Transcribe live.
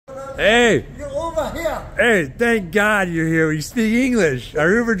Hey! You're over here! Hey, thank God you're here. You speak English.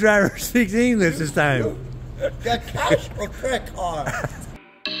 Our Uber driver speaks English this time. Got cash or credit card?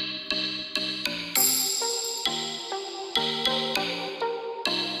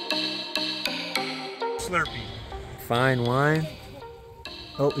 Slurpee. Fine wine.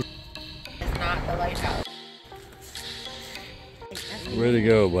 Oh, It's not the lighthouse. where to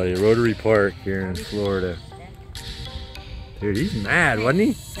go, buddy? Rotary Park here in Florida. Dude, he's mad, wasn't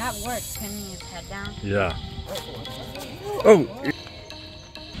he? That works, pinning his head down. Yeah. Oh!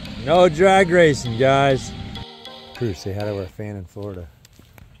 No drag racing, guys. Crew, say hi to our fan in Florida.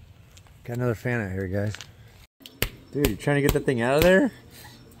 Got another fan out here, guys. Dude, you trying to get that thing out of there?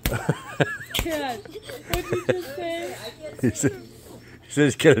 Yeah. What did you just say? He said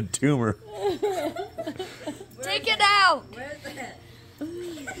he's got a tumor. Take it out!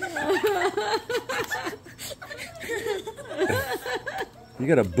 You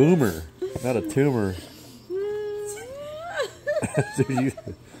got a boomer, not a tumor. Dude,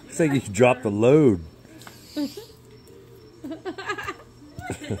 it's like you dropped a load.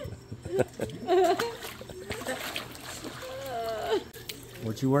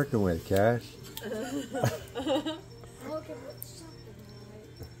 What you working with, Cash?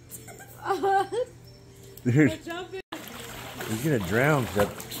 Dude, he's gonna drown.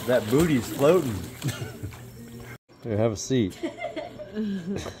 That booty's floating. Here, have a seat.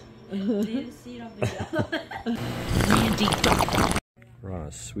 We're on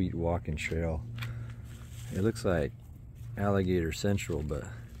a sweet walking trail. It looks like Alligator Central, but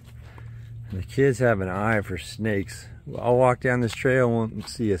the kids have an eye for snakes. I'll walk down this trail, won't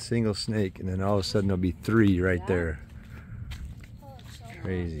see a single snake, and then all of a sudden there'll be 3 right there.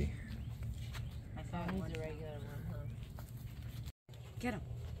 Crazy. I thought it was a regular one, huh? Get him.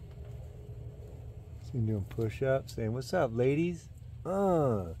 See him doing push-ups, saying, "What's up, ladies?"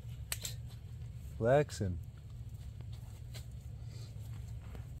 Flexing.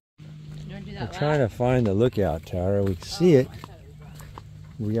 We're trying to find the lookout tower. We can see it.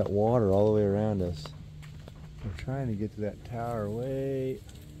 We got water all the way around us. We're trying to get to that tower way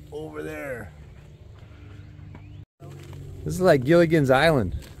over there. This is like Gilligan's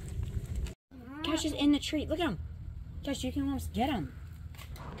Island. Cash is in the tree. Look at him. Cash, you can almost get him.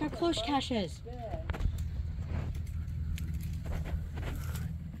 Look how close Cash is.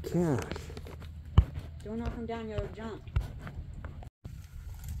 Cash. Don't knock him down, he'll jump.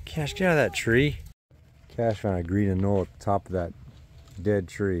 Cash, get out of that tree. Cash found a green anole at the top of that dead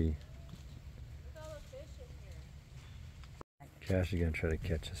tree. Cash is gonna try to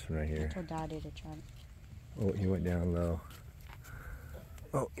catch us from right here. I told Daddy to try it. Oh, he went down low.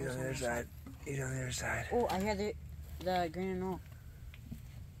 Oh, he's on the other side. He's on the other side. Oh, I hear the green and all.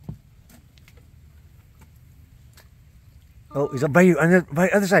 Oh, he's up by you, on the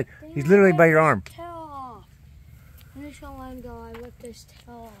other side. He's literally by your arm. Tail off. I'm just gonna let him go. I ripped his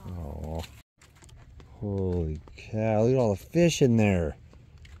tail off. Oh, holy cow! Look at all the fish in there.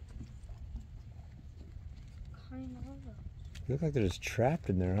 Kind of. They look like they're just trapped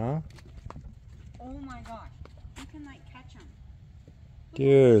in there, huh? Oh my gosh. You can like catch him.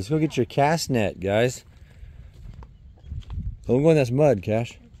 Dude, let's go get your cast net, guys. Don't go in this mud,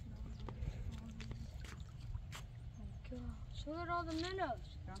 Cash. Look at all the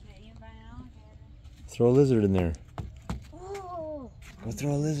minnows. Don't get eaten by an alligator. Throw a lizard in there. Oh. Go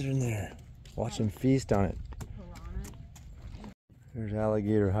throw a lizard in there. Watch them feast on it. Piranha. There's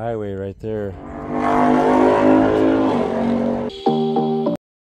Alligator Highway right there.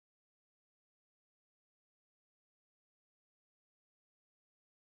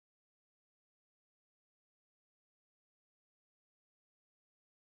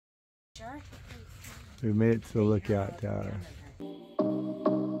 Sure. We made it to the lookout tower.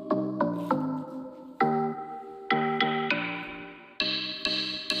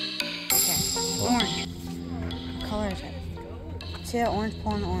 Okay. Orange. What color is it? See that orange?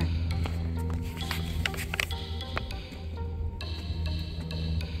 Pull on the orange.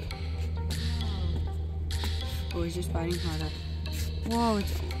 Oh, he's just biting harder. Whoa,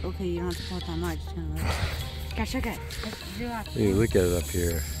 it's okay. You don't have to pull it that much. It's gonna work. Gosh, okay. Let's do that. Dude, look at it up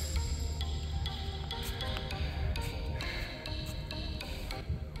here.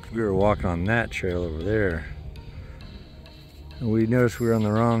 We were walking on that trail over there, and we noticed we were on the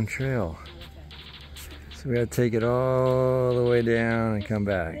wrong trail. So we had to take it all the way down and come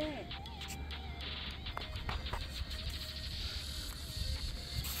back.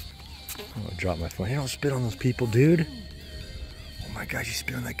 Oh, I dropped my phone. Hey, don't spit on those people, dude. Oh my God, you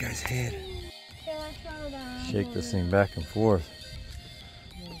spit on that guy's head. Shake this thing back and forth.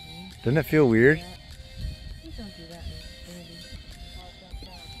 Doesn't it feel weird?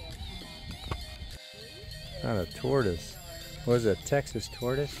 Not a tortoise. What is it, a Texas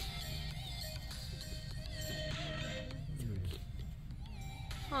tortoise?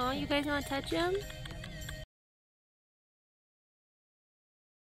 Aw, you guys want to touch him?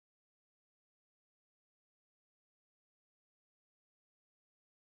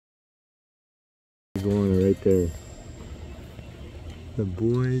 Iguana right there. The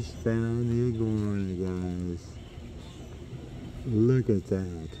boys found the iguana, guys. Look at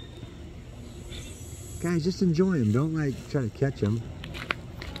that. Guys, just enjoy them. Don't like try to catch them.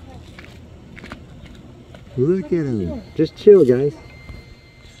 Look at them. Just chill, guys.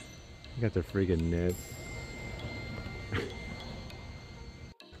 Got their freaking nets.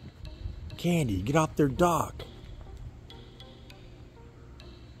 Candy, get off their dock.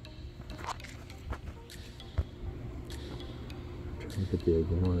 Look at the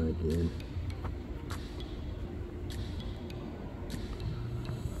iguana again.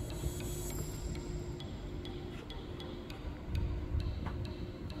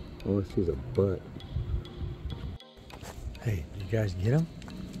 All I see is a butt. Hey, you guys get him?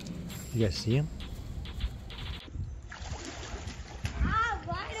 You guys see him? Ah,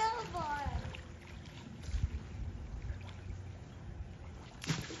 right over.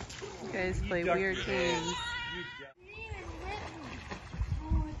 You guys play weird games.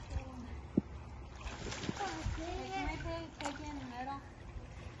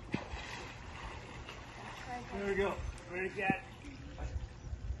 There we go. Ready, cat?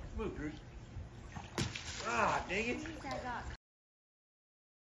 Move, Bruce. Ah, dang it.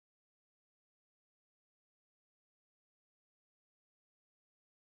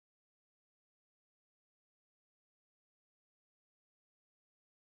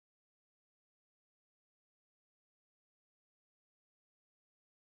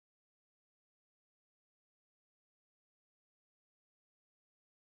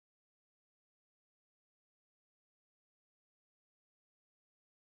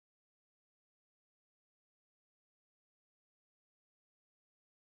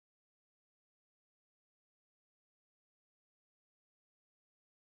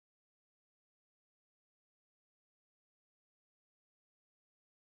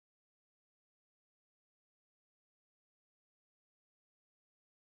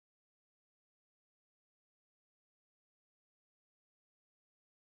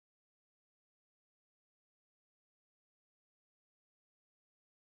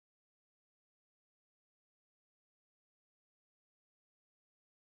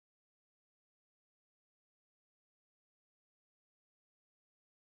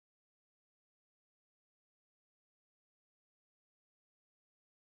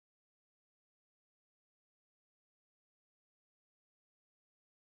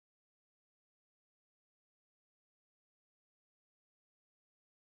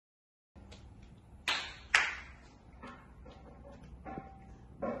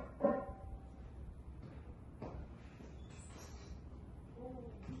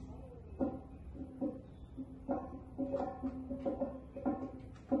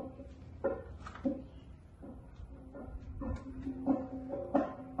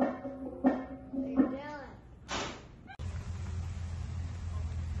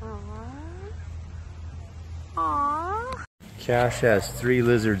 Cash has 3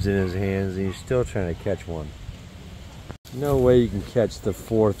 lizards in his hands and he's still trying to catch one. No way you can catch the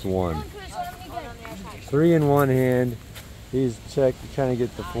 4th one. 3 in one hand. He's trying to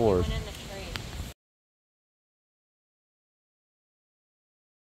get the 4th.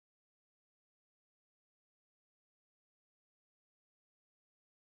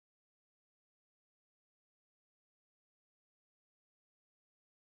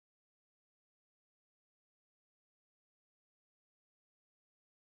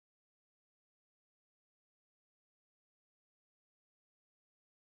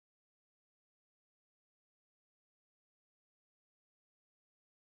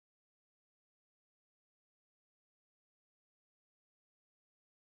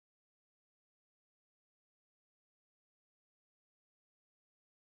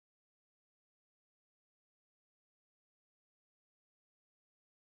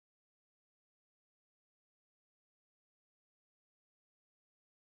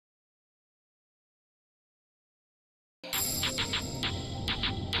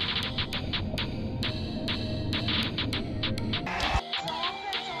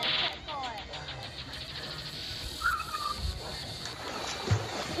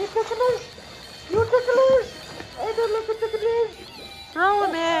 Throw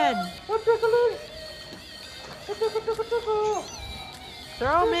him in.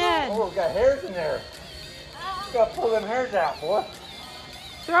 Throw him in. Oh, we got hairs in there. You gotta pull them hairs out, boy.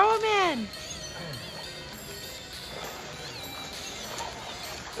 Throw him in.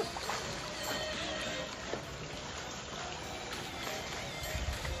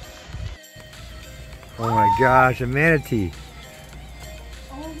 Oh my gosh, a manatee.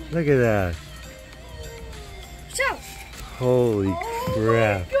 Look at that. So. Holy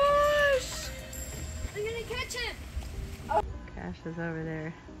crap. Gosh! I'm gonna catch him. Cash is over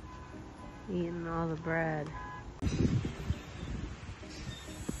there eating all the bread.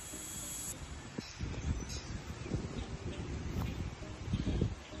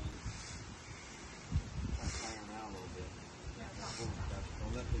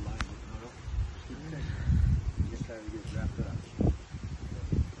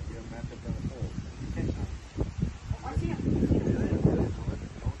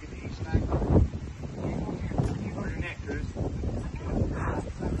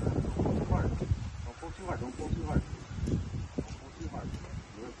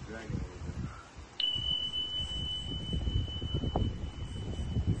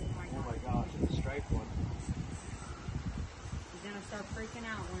 Freaking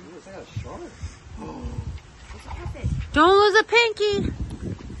out one. Is that a shark? Don't lose a pinky!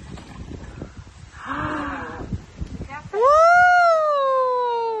 Woo!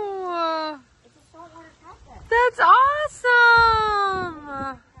 That's awesome!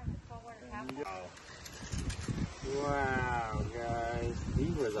 Wow, guys. He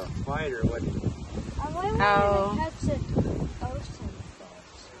was a fighter, wasn't he? I wanted to catch it. Ocean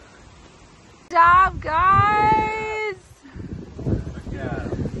fish. Good job, guys! Yeah.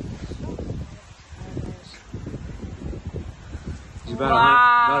 He's about,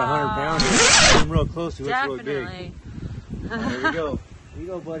 about 100 pounds. Come real close to it. Definitely. There we go. Here you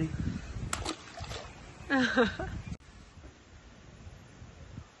go, buddy.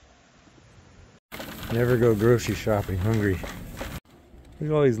 Never go grocery shopping hungry.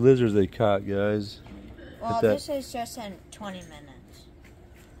 Look at all these lizards they caught, guys. Well, this is just in 20 minutes.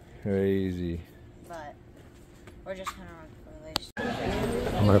 Crazy. But we're just kind of release.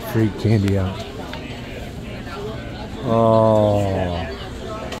 I'm gonna freak Candy out. Oh.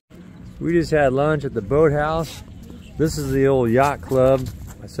 We just had lunch at the boathouse. This is the old yacht club.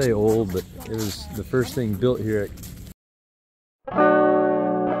 I say old, but it was the first thing built here at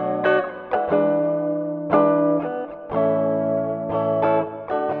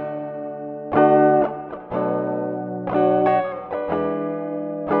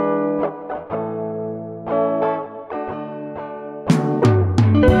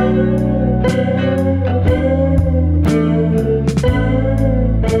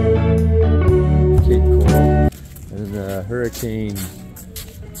hurricane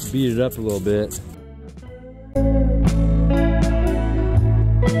beat it up a little bit.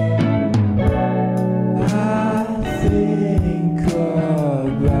 I think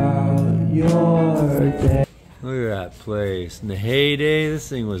about your day. Look at that place. In the heyday, this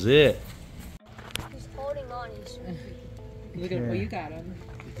thing was it. He's holding on. Look at what you got him.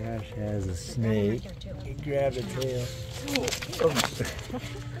 Josh has a snake. He grabbed a tail.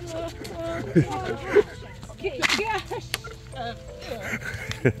 Okay, gosh.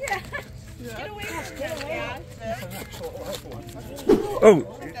 Get away from Oh!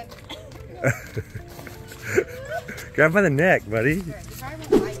 Grab him by the neck, buddy.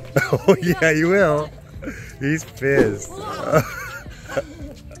 Oh yeah, you will. He's pissed.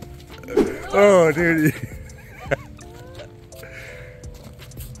 Oh, dude.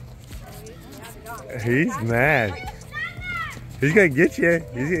 He's mad. He's gonna get you.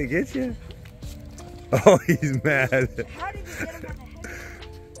 He's gonna get you. Oh, he's mad. How did you get him on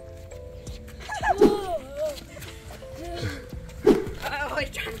the head? Oh, he's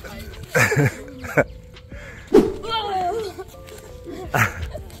trying to fight.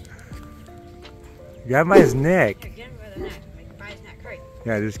 Grab by his neck. Get him by the neck. By his neck. Hurry.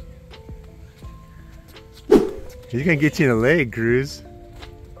 Yeah, just. He's gonna get you in the leg, Cruz.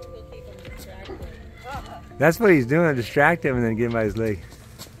 That's what he's doing. Distract him and then get him by his leg.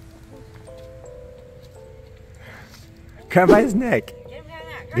 Grab by his neck. Get him by the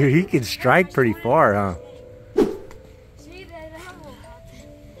neck. Dude, he can strike pretty far, huh? See that apple.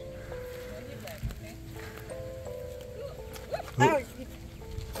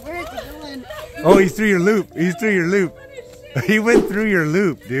 Where is he going? Oh, he's through your loop. He's through your loop. He went through your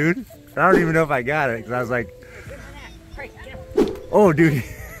loop, dude. I don't even know if I got it because I was like, oh, dude.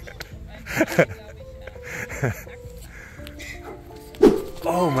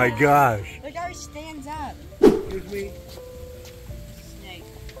 Oh my gosh. Look how he stands up. Excuse me. Snake.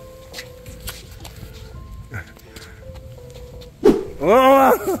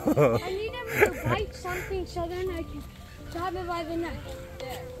 Oh! I need him to bite something so then I can grab it by the neck.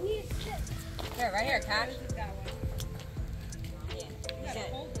 Here, Here, right here, Cash.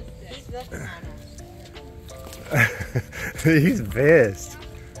 He's looking at us. He's pissed.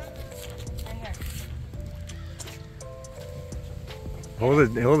 Right here.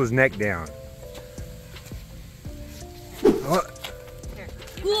 Hold his neck down. Oh.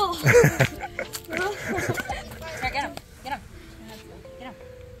 Whoa. Here, get him. Get him. Get him. Get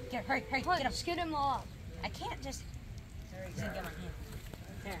him. Hurry, hurry, get him. Just get him off. I can't just. He's gonna get my hand.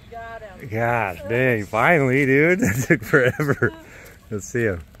 There. Got him. God dang, finally, dude. That took forever. Let's see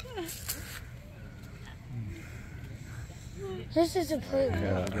him. This is a play.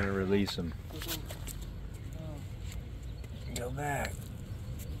 Yeah, I'm gonna release him. Go back.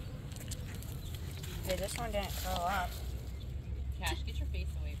 Hey, this one didn't curl up. Cash, get your face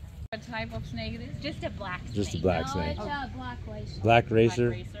away from me. What type of snake it is? Just a black snake. Just a black No, snake. it's a black lace. Black racer.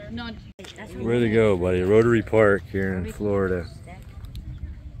 Black racer. No, Where'd he go, buddy? Rotary Park here in Florida.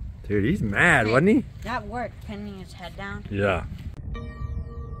 Dude, he's mad, wasn't he? That worked, pinning his head down. Yeah.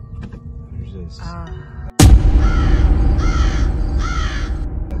 There's this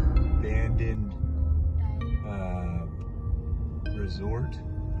abandoned resort.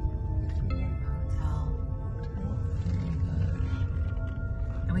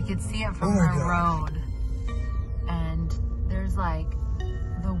 and we could see it from the road. And there's like,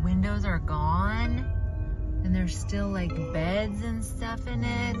 the windows are gone. And there's still like beds and stuff in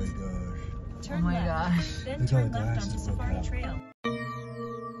it. Oh my gosh. Then turn left onto Safari Trail. Oh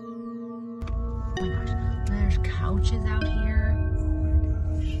my gosh. And there's couches out here.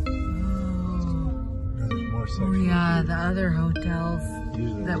 Oh yeah, the other hotels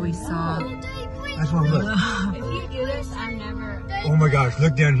that we saw. That's one look. If you do this, I'm never. Oh my gosh,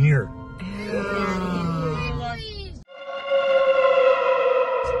 look down here.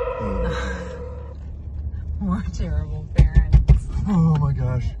 We're terrible parents. Oh my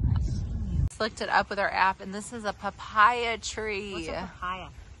gosh. Looked it up with our app, and this is a papaya tree. What's a papaya?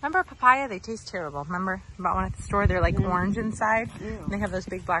 Remember papaya? They taste terrible. Remember? I bought one at the store. They're like orange inside. And they have those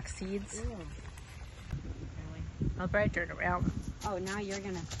big black seeds. I'll probably turn around. Oh, now you're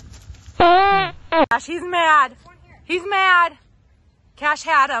gonna. Cash, he's mad. He's mad. Cash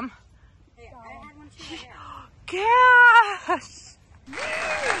had him. Hey, I had one too right Cash.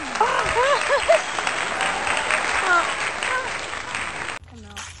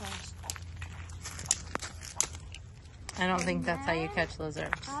 I don't think that's how you catch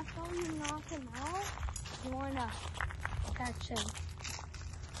lizards. After you knock him out, you wanna catch him.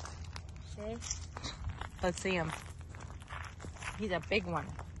 See? Let's see him. He's a big one.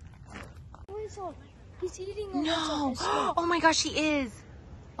 Weasel. He's eating a No. lizard. Oh my gosh, he is.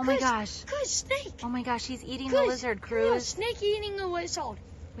 Oh my gosh. Good snake. Oh my gosh, he's eating Good. the lizard, Yeah, Cruz. snake eating a lizard.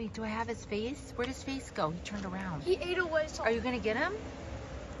 Wait, do I have his face? Where'd his face go? He turned around. He ate a lizard. Are you gonna get him?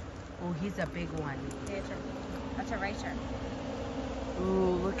 Oh, he's a big one. That's a racer.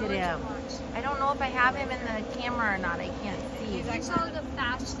 Ooh, look at him. I don't know if I have him in the camera or not. I can't see. These are the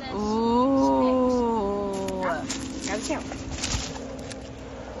fastest. Ooh. Grab a tail.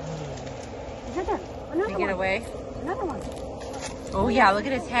 Another. Can you get away? Another one. Oh yeah, look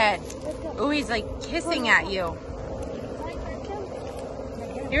at his head. Let's go. Oh, he's like kissing at you.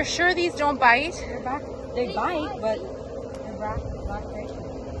 You're sure these don't bite? They bite, but they're black racer.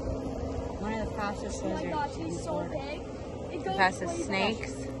 One of the fastest Oh my lizards. gosh, he's so big. It goes Fastest way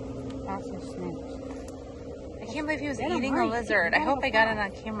snakes. Fastest snakes. I can't believe he was Get him, eating a hurry. lizard. I hope I got it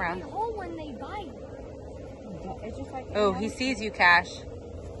on camera. They hold when they bite. It's just like. Oh, he sees you, Cash.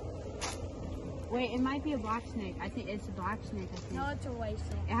 Wait, it might be a black snake. I think it's a black snake. I think. No, it's a white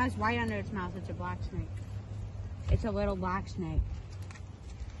snake. It has white under its mouth. It's a black snake. It's a little black snake.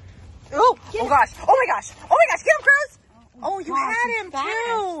 Oh, oh gosh. Oh my gosh. Oh my gosh. Get him, Cruz. Oh, you gosh, had he's him fast.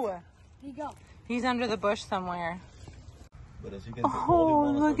 too. Here you go. He's under the bush somewhere. But as you can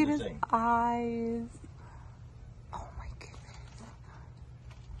Oh, look at his eyes. Oh my goodness.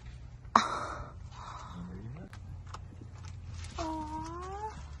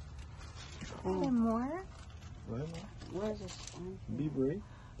 Aww. Is there more? Where is this one? Be brave.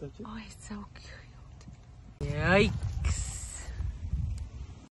 Touch it. Oh, he's so cute. Yikes.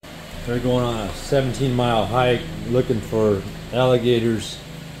 They're going on a 17-mile hike looking for alligators.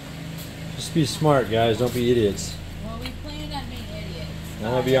 Just be smart, guys. Don't be idiots. Well, we planned on being idiots. I'm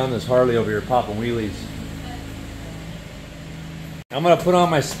gonna be on this Harley over here popping wheelies. I'm gonna put on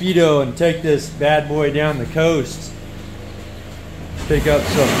my Speedo and take this bad boy down the coast. Pick up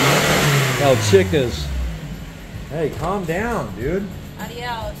some El Chicas. Hey, calm down, dude.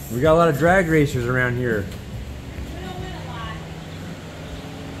 Adios. We got a lot of drag racers around here. We don't win a lot.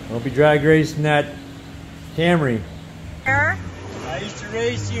 Don't be drag racing that Camry. Here. I used to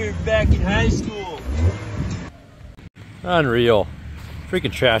race here back in high school. Unreal.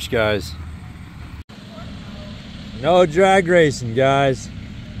 Freaking trash, guys. No drag racing, guys.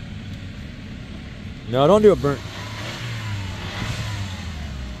 No, don't do it, Burnt.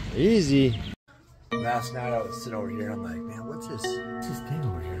 Easy. Last night I was sitting over here and I'm like, man, what's this thing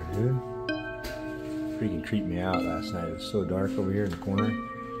over here, dude? Freaking creeped me out last night. It was so dark over here in the corner.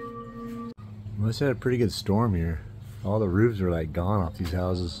 Must have had a pretty good storm here. All the roofs were like gone off these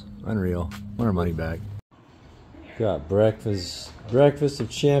houses. Unreal. Want our money back. Got breakfast of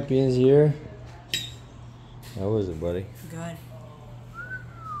champions here. How was it, buddy? Good.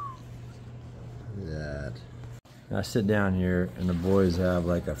 Look at that. I sit down here and the boys have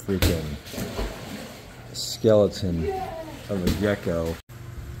like a freaking skeleton of a gecko.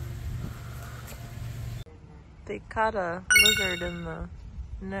 They caught a lizard in the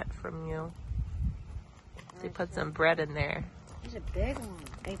net from you. They put some bread in there. He's a big one.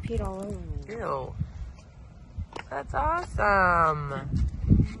 They peed all over me. Ew. That's awesome.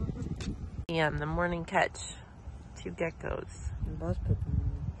 The morning catch. 2 geckos. And both put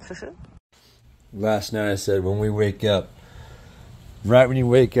them Last night I said when we wake up, right when you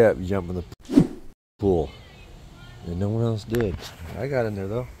wake up, you jump in the pool. And no one else did. I got in there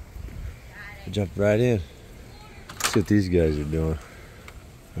though. I jumped right in. See what these guys are doing.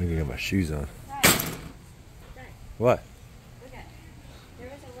 I'm gonna get my shoes on. What? Look at it. There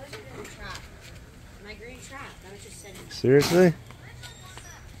was a lizard in the trap. My green trap. That was just sitting there. Seriously?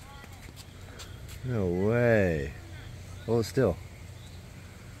 No way. Hold it still.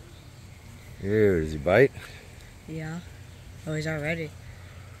 Here, does he bite? Yeah. Oh, he's already.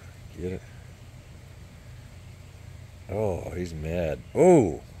 Get it. Oh, he's mad.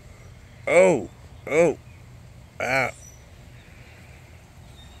 Oh! Oh! Oh! Ah!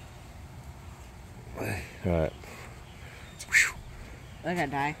 Alright. Look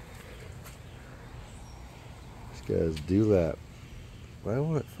at die. This guy's dewlap. Why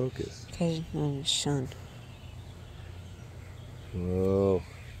won't it focus? Okay, on the sun. Whoa.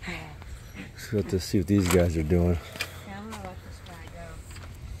 Let's see what these guys are doing. Yeah, I'm gonna let this guy go.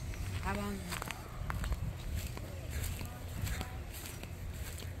 How about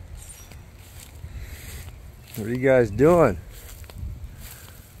What are you guys doing?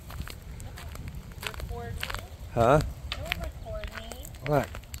 Record me. Huh? Don't record me. What?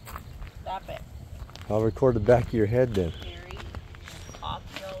 Stop it. I'll record the back of your head then. Gary. Pop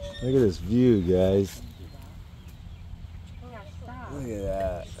Look at this view, guys. stop. Look at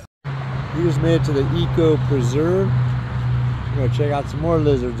that. We just made it to the Eco Preserve. We're gonna check out some more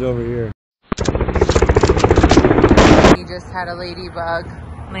lizards over here. He just had a ladybug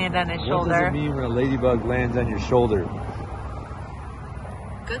land on his What shoulder. does it mean when a ladybug lands on your shoulder?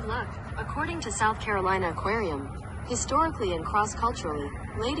 Good luck. According to South Carolina Aquarium, historically and cross-culturally,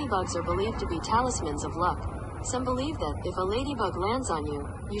 ladybugs are believed to be talismans of luck. Some believe that if a ladybug lands on you,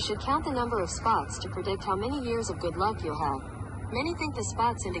 you should count the number of spots to predict how many years of good luck you'll have. Many think the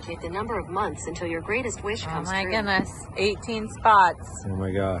spots indicate the number of months until your greatest wish comes Oh my true. goodness. 18 spots. Oh my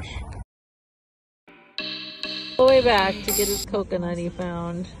gosh. All the way back to get his coconut he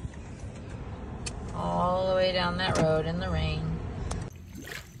found. All the way down that road in the rain.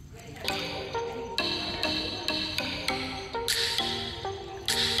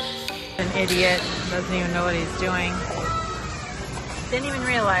 An idiot. Doesn't even know what he's doing. Didn't even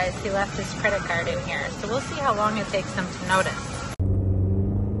realize he left his credit card in here. So we'll see how long it takes him to notice.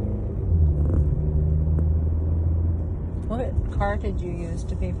 What card did you use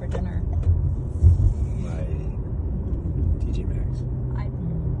to pay for dinner? My TJ Maxx. I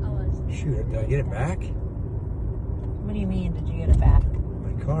was. Shoot, did I get it back? What do you mean, did you get it back?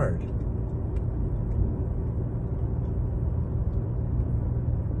 My card.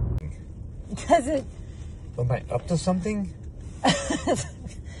 Does it? Am I up to something?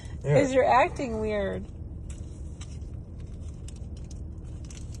 Because you're acting weird.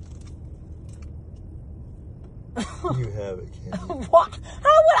 You have it, Candy. What?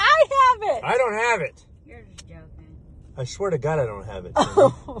 How would I have it? I don't have it. You're just joking. I swear to God I don't have it. How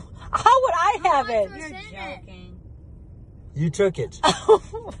would I have it? You're joking. You took it.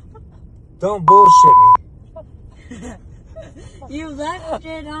 Don't bullshit me. You left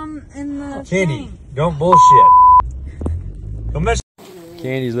it in the Candy, thing. don't bullshit. Don't mess.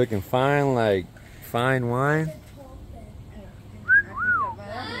 Candy's looking fine, like fine wine.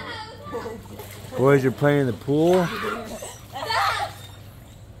 Boys are playing in the pool.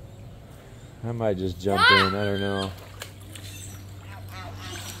 I might just jump in, I don't know.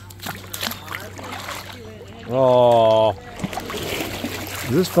 Oh.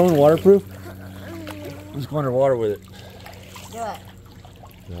 Is this phone waterproof? Let's go underwater with it. Do it.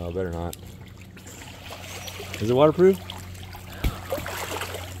 No, better not. Is it waterproof?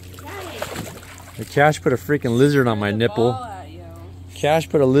 The Cash put a freaking lizard on my nipple. Cash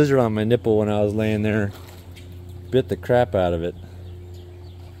put a lizard on my nipple when I was laying there. Bit the crap out of it.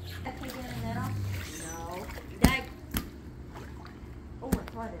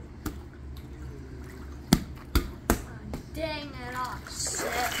 Dang it off.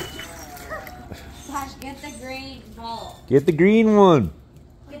 Sash, get the green ball. Get the green one.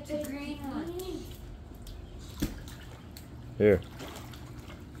 Get the green one. Here.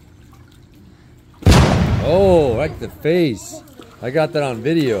 Oh, like the face. I got that on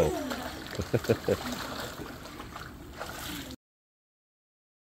video.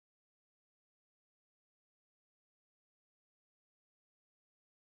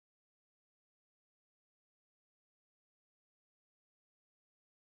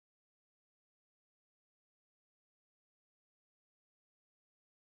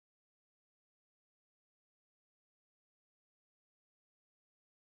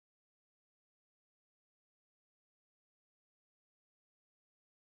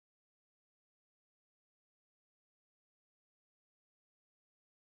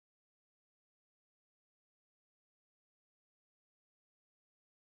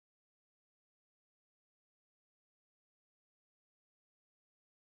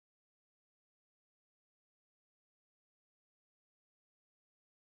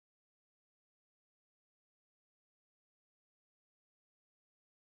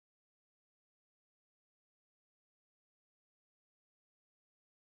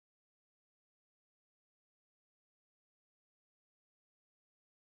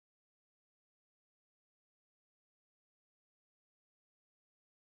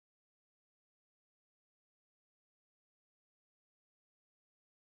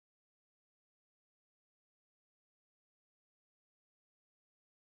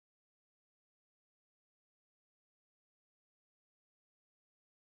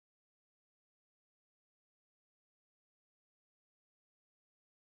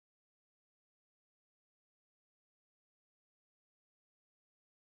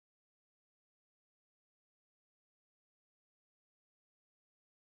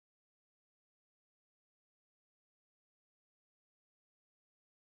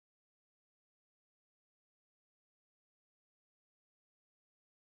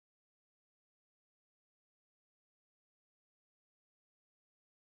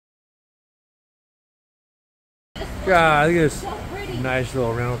 God, look at this nice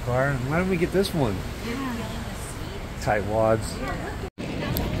little rental car. Why don't we get this one? Yeah. Tight wads.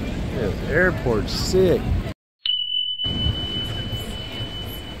 This airport's sick.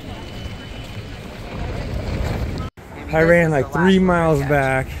 I ran like 3 miles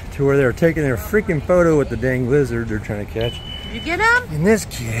back to where they were taking their freaking photo with the dang lizard they're trying to catch. You get him? And this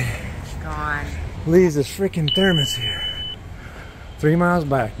kid Gone. leaves this freaking thermos here. 3 miles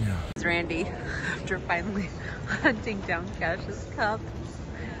back now. It's Randy, after finally hunting down Cash's cup,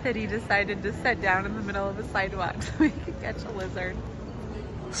 that he decided to sit down in the middle of the sidewalk so he could catch a lizard.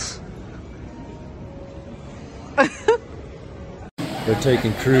 They're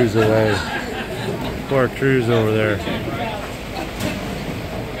taking Cruz away. Poor Cruz over there.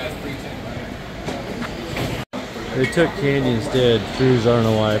 They took Candy instead. Cruz, I don't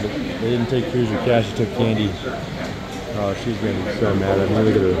know why, but they didn't take Cruz or Cash, they took Candy. Oh, she's gonna be so mad at me.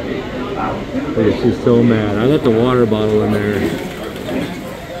 Look at her. Look at, she's so mad. I left the water bottle in there.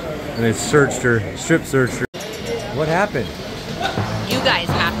 And they searched her, strip searched her. What happened? You guys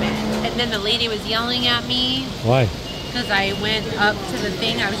happened. And then the lady was yelling at me. Why? Because I went up to the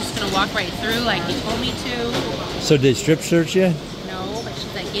thing. I was just going to walk right through like he told me to. So did they strip search you? No, but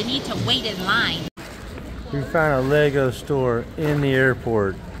she's like, you need to wait in line. We found a Lego store in the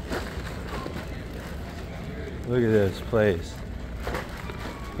airport. Look at this place.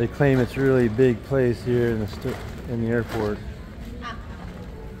 They claim it's a really big place here in the airport.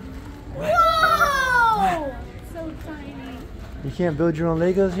 Whoa! So tiny. You can't build your own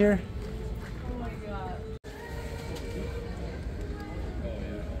Legos here? Oh my god.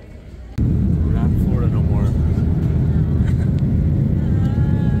 We're not in Florida no more.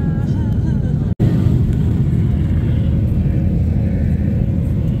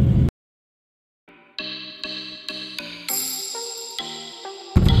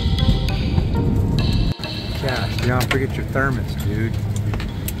 Cash, don't forget your thermos, dude.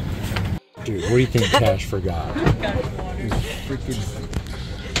 Dude, what do you think Cash forgot? Freaking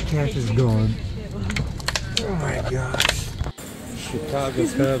Cash is gone. Oh my gosh. Chicago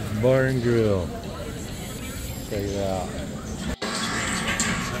Cubs Bar and Grill. Check it out.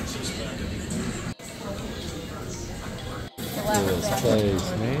 Look at this place,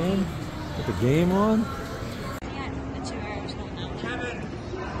 man. Put the game on.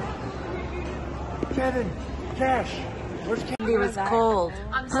 Kevin, Cash, where's Kevin? He was cold.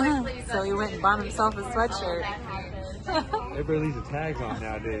 So he went and bought himself a sweatshirt. Everybody leaves the tags on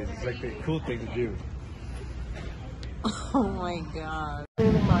nowadays. It's like the cool thing to do. Oh my god.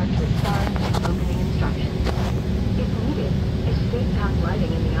 Clearly marked with signed opening instructions. If needed,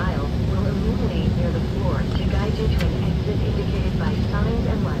 lighting in the aisle will illuminate near the floor to guide you to an exit indicated by signs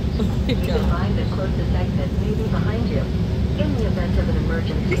and lights. Keep in mind the closest exit may be behind you. In the event of an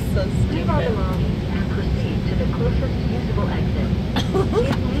emergency, leave all belongings and proceed to the closest usable exit.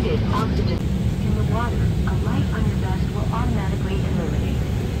 If needed, oxygen in the water, a light on your vest will automatically illuminate.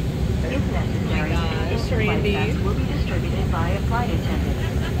 If necessary, instant light vests will be distributed by a flight attendant.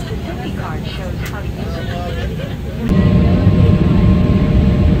 The safety card shows how to use it.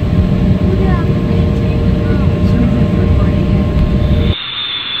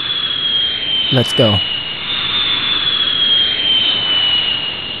 Let's go.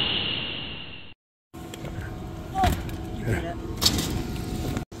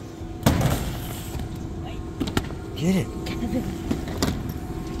 Get it.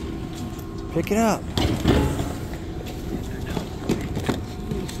 Pick it up.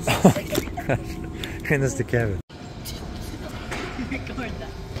 Hand this to Kevin.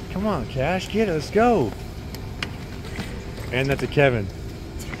 Come on, Cash, get it. Let's go. Hand that to Kevin.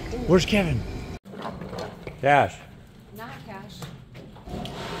 Where's Kevin? Cash. Not Cash.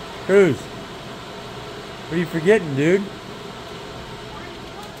 Cruz. What are you forgetting, dude?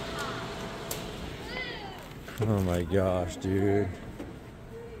 Oh my gosh, dude.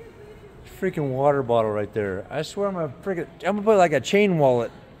 Freaking water bottle right there. I swear I'm gonna put like a chain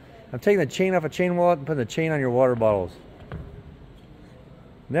wallet. I'm taking the chain off a chain wallet and putting the chain on your water bottles.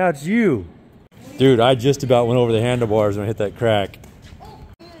 Now it's you. Dude, I just about went over the handlebars when I hit that crack.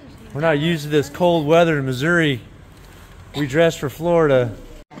 We're not used to this cold weather in Missouri. We dressed for Florida.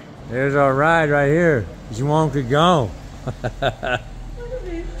 There's our ride right here. You want to go?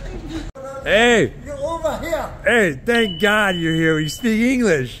 Hey! You're over here. Hey, thank God you're here. You speak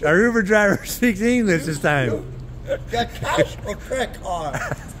English. Our Uber driver speaks English this time. Got cash or credit card?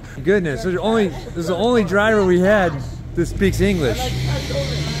 Goodness, this is the only driver we had that speaks English. Cash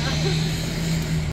over